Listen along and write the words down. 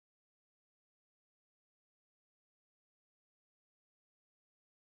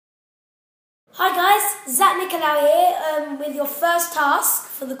Hi guys, Zach Nicolau here with your first task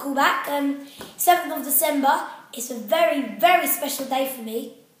for the callback. 7th of December, it's a very, very special day for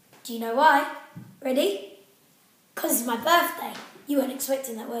me. Do you know why? Ready? Because it's my birthday. You weren't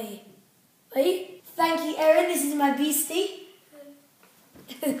expecting that, were you? Were you? Thank you, Erin. This is my beastie.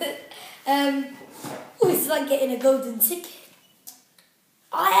 It's like getting a golden ticket.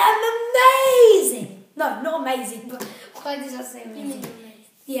 I am amazing! No, not amazing, but why did I say amazing?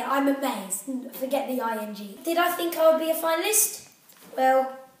 Yeah, I'm amazed. Forget the ing. Did I think I would be a finalist?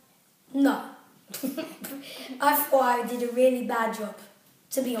 Well, no. I thought I did a really bad job,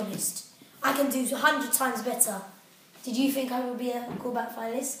 to be honest. I can do 100 times better. Did you think I would be a callback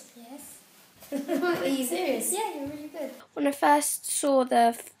finalist? Yes. Are you serious? Yeah, you're really good. When I first saw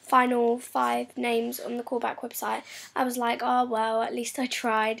the final 5 names on the callback website, I was like, oh well, at least I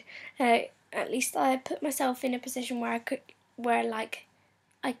tried. At least I put myself in a position where I could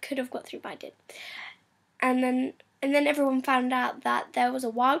have got through, but I did. And then everyone found out that there was a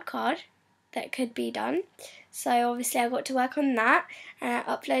wild card that could be done. So obviously I got to work on that, and I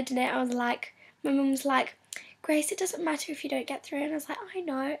uploaded it. I was like, my mum was like, Grace, it doesn't matter if you don't get through. And I was like, I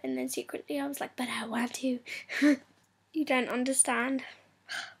know. And then secretly I was like, but I want to. You don't understand.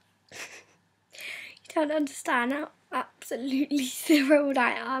 You don't understand how absolutely thrilled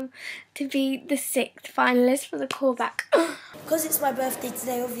I am to be the 6th finalist for the callback. Because it's my birthday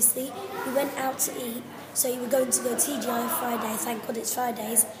today, obviously, we went out to eat. So we were going to go TGI Friday. Thank God it's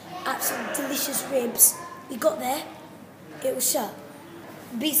Fridays. Absolute delicious ribs. We got there. It was shut.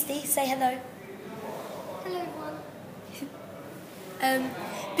 Beastie, say hello. Hello, everyone.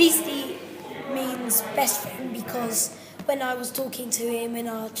 Beastie means best friend because when I was talking to him in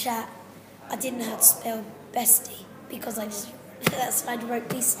our chat, I didn't know how to spell bestie because that's why I wrote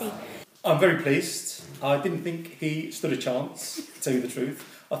Beastie. I'm very pleased. I didn't think he stood a chance, to tell you the truth.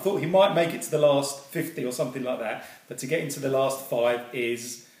 I thought he might make it to the last 50 or something like that, but to get into the last 5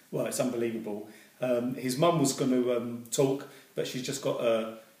 is, well, it's unbelievable. His mum was going to talk, but she's just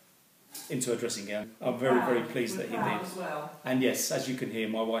got into her dressing gown. I'm very, very pleased that he did. As well. And yes, as you can hear,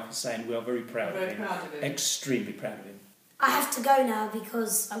 my wife is saying we are very proud of him. Proud of him. Extremely proud of him. I have to go now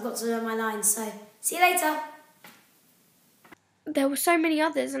because I've got to learn my lines, so see you later. There were so many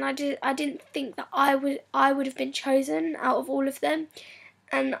others, and I didn't think that I would have been chosen out of all of them,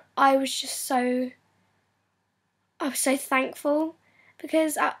 and I was so thankful,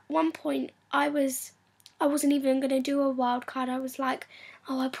 because at one point I wasn't even going to do a wild card. I was like,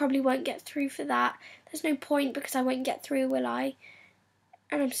 oh, I probably won't get through for that. There's no point because I won't get through, will I?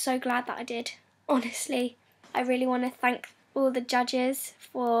 And I'm so glad that I did, honestly. I really want to thank all the judges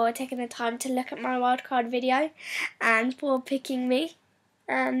for taking the time to look at my wildcard video and for picking me.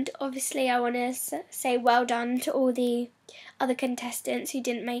 And obviously I want to say well done to all the other contestants who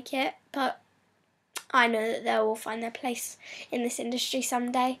didn't make it, but I know that they'll all find their place in this industry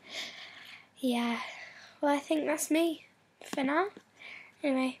someday. Yeah, well, I think that's me for now.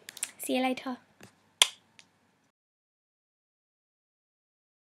 Anyway, see you later.